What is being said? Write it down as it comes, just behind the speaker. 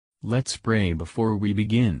Let's pray before we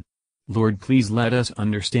begin. Lord, please let us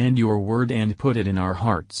understand your word and put it in our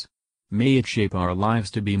hearts. May it shape our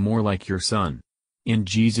lives to be more like your Son. In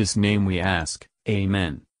Jesus' name we ask,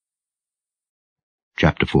 Amen.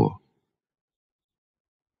 Chapter 4.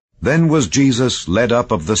 Then was Jesus led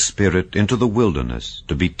up of the Spirit into the wilderness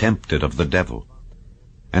to be tempted of the devil.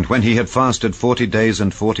 And when he had fasted 40 days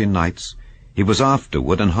and 40 nights, he was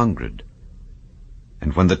afterward an hungered.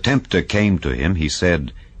 And when the tempter came to him, he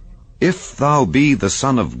said, If thou be the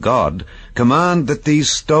Son of God, command that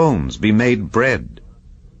these stones be made bread.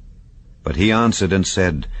 But he answered and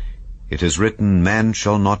said, It is written, Man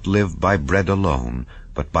shall not live by bread alone,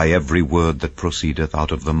 but by every word that proceedeth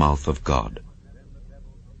out of the mouth of God.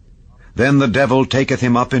 Then the devil taketh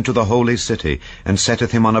him up into the holy city, and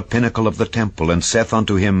setteth him on a pinnacle of the temple, and saith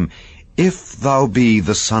unto him, If thou be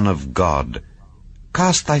the Son of God,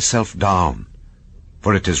 cast thyself down.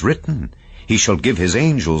 For it is written, He shall give his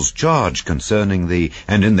angels charge concerning thee,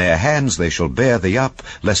 and in their hands they shall bear thee up,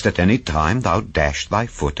 lest at any time thou dash thy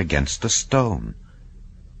foot against a stone.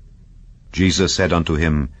 Jesus said unto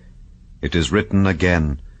him, It is written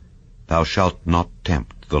again, Thou shalt not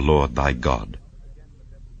tempt the Lord thy God.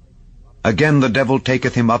 Again the devil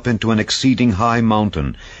taketh him up into an exceeding high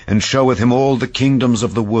mountain, and showeth him all the kingdoms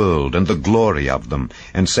of the world, and the glory of them,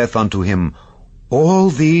 and saith unto him,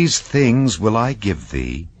 All these things will I give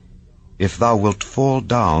thee, if thou wilt fall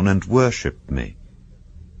down and worship me.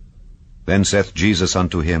 Then saith Jesus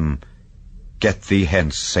unto him, Get thee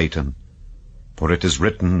hence, Satan, for it is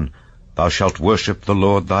written, Thou shalt worship the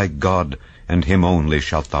Lord thy God, and him only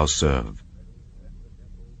shalt thou serve.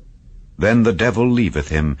 Then the devil leaveth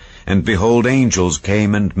him, and behold, angels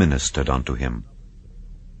came and ministered unto him.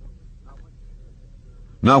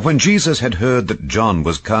 Now when Jesus had heard that John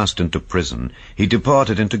was cast into prison, he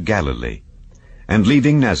departed into Galilee. And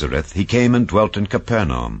leaving Nazareth, he came and dwelt in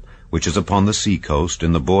Capernaum, which is upon the sea coast,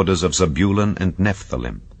 in the borders of Zebulun and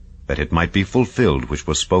Nephthalim, that it might be fulfilled which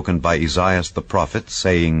was spoken by Esaias the prophet,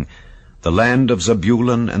 saying, The land of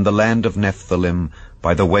Zebulun and the land of Nephthalim,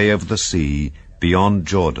 by the way of the sea, beyond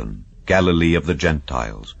Jordan, Galilee of the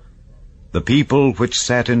Gentiles. The people which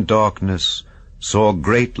sat in darkness saw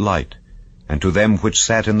great light, and to them which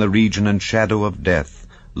sat in the region and shadow of death,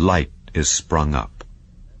 light is sprung up.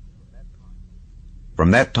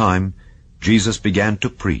 From that time Jesus began to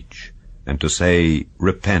preach, and to say,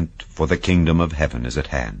 Repent, for the kingdom of heaven is at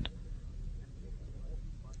hand.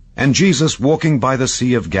 And Jesus, walking by the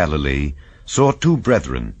sea of Galilee, saw two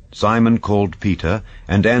brethren, Simon called Peter,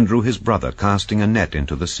 and Andrew his brother, casting a net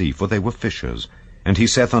into the sea, for they were fishers. And he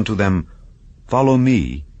saith unto them, Follow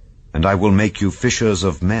me, and I will make you fishers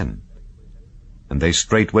of men. And they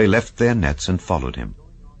straightway left their nets, and followed him.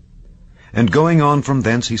 And going on from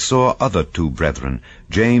thence he saw other two brethren,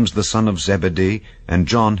 James the son of Zebedee, and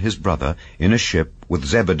John his brother, in a ship with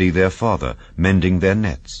Zebedee their father, mending their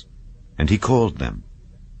nets. And he called them.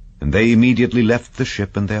 And they immediately left the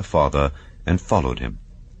ship and their father, and followed him.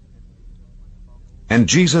 And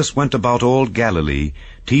Jesus went about all Galilee,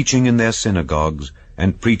 teaching in their synagogues,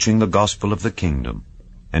 and preaching the gospel of the kingdom,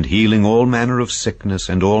 and healing all manner of sickness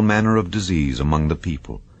and all manner of disease among the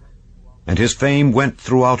people. And his fame went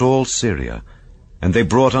throughout all Syria, and they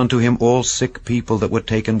brought unto him all sick people that were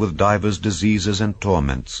taken with divers diseases and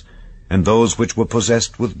torments, and those which were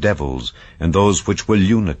possessed with devils, and those which were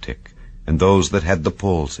lunatic, and those that had the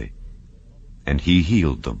palsy. And he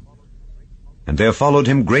healed them. And there followed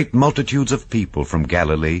him great multitudes of people from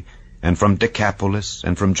Galilee, and from Decapolis,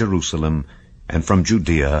 and from Jerusalem, and from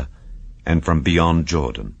Judea, and from beyond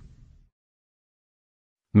Jordan.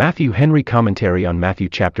 Matthew Henry Commentary on Matthew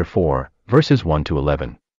chapter 4, verses 1 to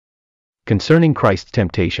 11. Concerning Christ's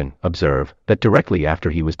temptation, observe that directly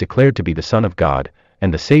after he was declared to be the Son of God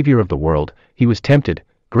and the Saviour of the world, he was tempted.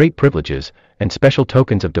 Great privileges and special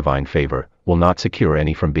tokens of divine favor will not secure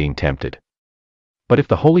any from being tempted. But if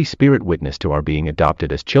the Holy Spirit witness to our being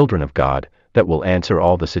adopted as children of God, that will answer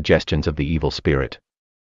all the suggestions of the evil spirit.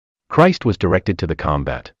 Christ was directed to the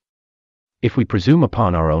combat. If we presume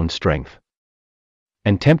upon our own strength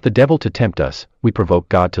and tempt the devil to tempt us, we provoke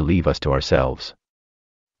God to leave us to ourselves.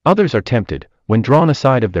 Others are tempted, when drawn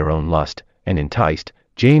aside of their own lust, and enticed,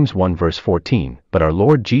 James 1 verse 14, but our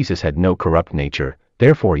Lord Jesus had no corrupt nature,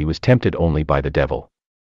 therefore he was tempted only by the devil.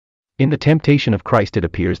 In the temptation of Christ it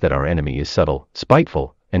appears that our enemy is subtle,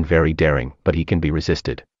 spiteful, and very daring, but he can be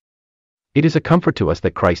resisted. It is a comfort to us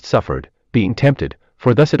that Christ suffered, being tempted,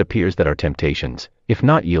 for thus it appears that our temptations, if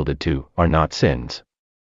not yielded to, are not sins.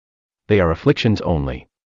 They are afflictions only.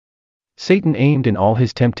 Satan aimed in all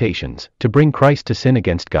his temptations to bring Christ to sin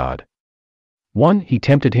against God. 1. He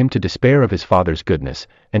tempted him to despair of his Father's goodness,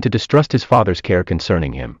 and to distrust his Father's care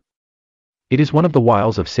concerning him. It is one of the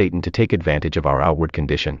wiles of Satan to take advantage of our outward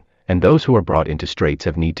condition, and those who are brought into straits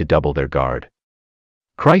have need to double their guard.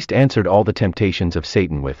 Christ answered all the temptations of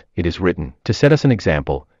Satan with, "It is written," to set us an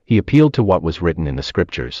example. He appealed to what was written in the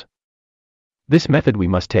Scriptures. This method we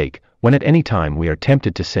must take, when at any time we are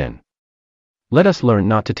tempted to sin. Let us learn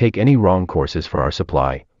not to take any wrong courses for our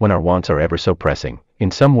supply, when our wants are ever so pressing.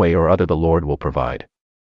 In some way or other the Lord will provide.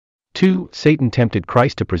 2. Satan tempted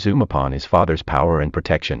Christ to presume upon his Father's power and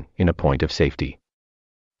protection, in a point of safety.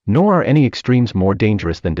 Nor are any extremes more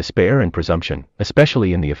dangerous than despair and presumption,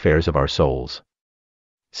 especially in the affairs of our souls.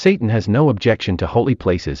 Satan has no objection to holy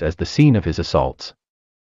places as the scene of his assaults.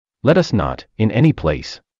 Let us not, in any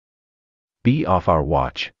place, be off our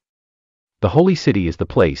watch. The holy city is the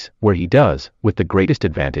place where he does, with the greatest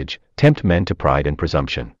advantage, tempt men to pride and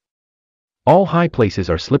presumption. All high places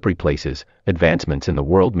are slippery places. Advancements in the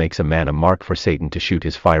world makes a man a mark for Satan to shoot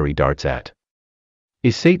his fiery darts at.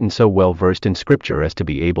 Is Satan so well versed in Scripture as to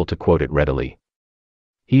be able to quote it readily?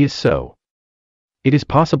 He is so. It is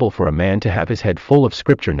possible for a man to have his head full of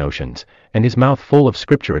Scripture notions, and his mouth full of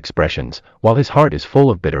Scripture expressions, while his heart is full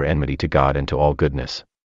of bitter enmity to God and to all goodness.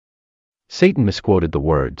 Satan misquoted the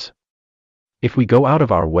words. If we go out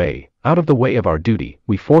of our way, out of the way of our duty,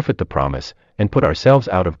 we forfeit the promise, and put ourselves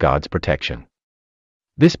out of God's protection.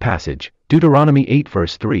 This passage, Deuteronomy 8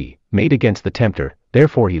 verse 3, made against the tempter,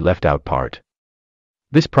 therefore he left out part.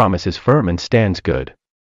 This promise is firm and stands good.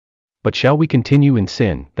 But shall we continue in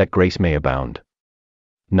sin, that grace may abound?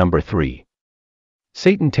 Number 3.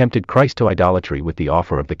 Satan tempted Christ to idolatry with the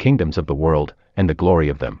offer of the kingdoms of the world, and the glory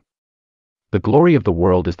of them. The glory of the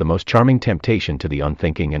world is the most charming temptation to the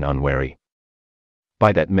unthinking and unwary.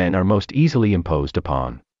 By that men are most easily imposed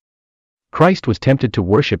upon. Christ was tempted to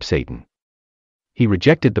worship Satan. He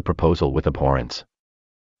rejected the proposal with abhorrence.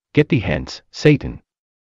 Get thee hence, Satan.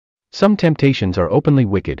 Some temptations are openly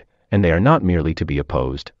wicked, and they are not merely to be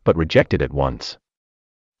opposed, but rejected at once.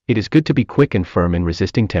 It is good to be quick and firm in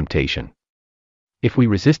resisting temptation. If we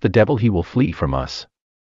resist the devil he will flee from us.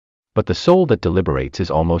 But the soul that deliberates is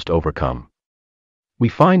almost overcome. We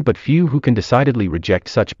find but few who can decidedly reject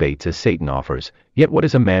such baits as Satan offers, yet what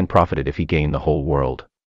is a man profited if he gain the whole world,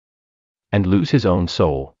 and lose his own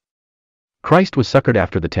soul? Christ was succored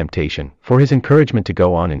after the temptation, for his encouragement to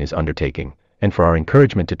go on in his undertaking, and for our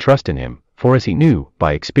encouragement to trust in him, for as he knew,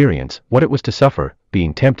 by experience, what it was to suffer,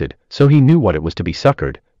 being tempted, so he knew what it was to be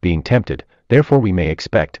succored, being tempted. Therefore we may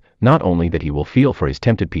expect, not only that he will feel for his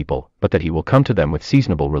tempted people, but that he will come to them with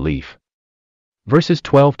seasonable relief. Verses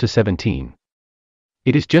 12 to 17.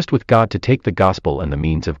 It is just with God to take the gospel and the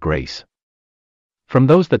means of grace from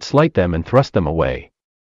those that slight them and thrust them away.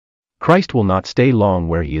 Christ will not stay long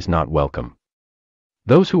where he is not welcome.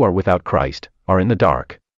 Those who are without Christ are in the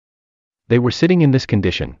dark. They were sitting in this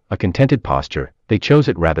condition, a contented posture. They chose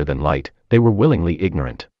it rather than light. They were willingly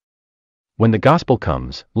ignorant. When the gospel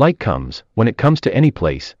comes, light comes. When it comes to any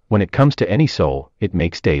place, when it comes to any soul, it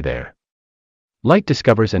makes day there. Light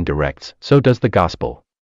discovers and directs, so does the gospel.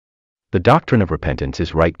 The doctrine of repentance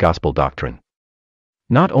is right gospel doctrine.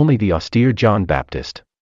 Not only the austere John Baptist,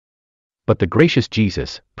 but the gracious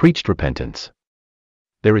Jesus, preached repentance.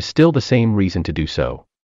 There is still the same reason to do so.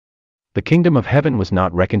 The kingdom of heaven was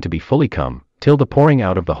not reckoned to be fully come, till the pouring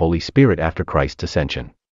out of the Holy Spirit after Christ's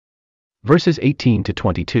ascension. Verses 18 to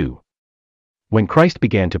 22. When Christ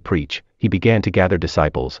began to preach, he began to gather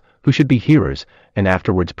disciples, who should be hearers, and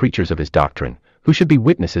afterwards preachers of his doctrine, who should be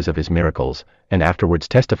witnesses of his miracles, and afterwards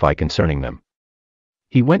testify concerning them.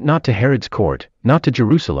 He went not to Herod's court, not to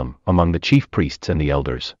Jerusalem, among the chief priests and the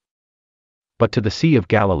elders, but to the Sea of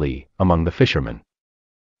Galilee, among the fishermen.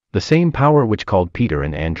 The same power which called Peter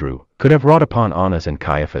and Andrew, could have wrought upon Annas and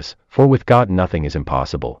Caiaphas, for with God nothing is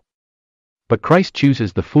impossible. But Christ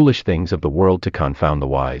chooses the foolish things of the world to confound the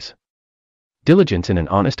wise. Diligence in an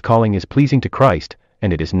honest calling is pleasing to Christ,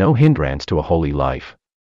 and it is no hindrance to a holy life.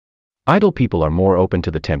 Idle people are more open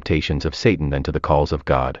to the temptations of Satan than to the calls of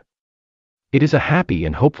God. It is a happy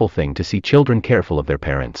and hopeful thing to see children careful of their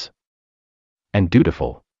parents, and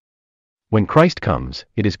dutiful. When Christ comes,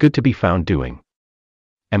 it is good to be found doing.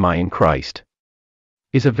 Am I in Christ?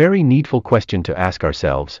 Is a very needful question to ask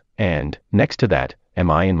ourselves, and, next to that, am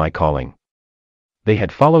I in my calling? They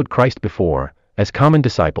had followed Christ before, as common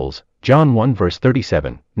disciples, John 1 verse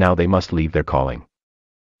 37, now they must leave their calling.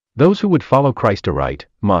 Those who would follow Christ aright,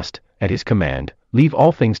 must, at his command, leave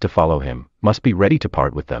all things to follow him, must be ready to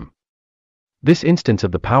part with them. This instance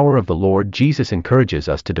of the power of the Lord Jesus encourages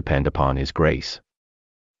us to depend upon his grace.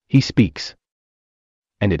 He speaks,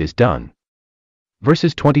 and it is done.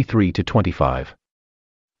 Verses 23 to 25.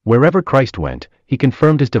 Wherever Christ went, he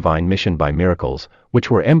confirmed his divine mission by miracles, which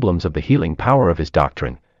were emblems of the healing power of his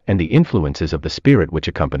doctrine, and the influences of the Spirit which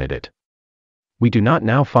accompanied it. We do not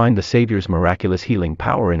now find the Saviour's miraculous healing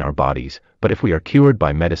power in our bodies, but if we are cured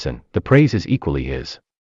by medicine, the praise is equally His.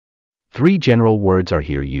 3 general words are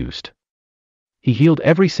here used. He healed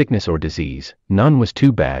every sickness or disease, none was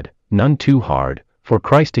too bad, none too hard, for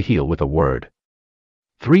Christ to heal with a word.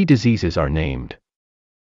 3 diseases are named.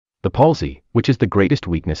 The palsy, which is the greatest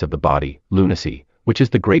weakness of the body, lunacy, which is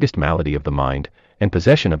the greatest malady of the mind, and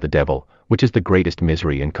possession of the devil, which is the greatest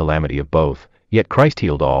misery and calamity of both, yet Christ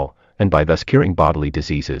healed all, and by thus curing bodily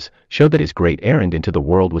diseases, showed that His great errand into the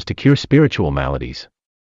world was to cure spiritual maladies.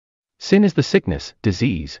 Sin is the sickness,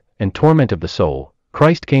 disease, and torment of the soul.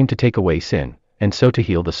 Christ came to take away sin, and so to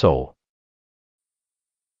heal the soul.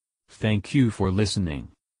 Thank you for listening.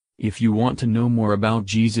 If you want to know more about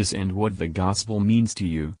Jesus and what the gospel means to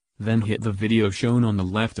you, then hit the video shown on the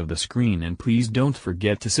left of the screen and please don't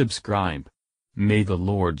forget to subscribe. May the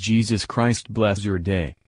Lord Jesus Christ bless your day.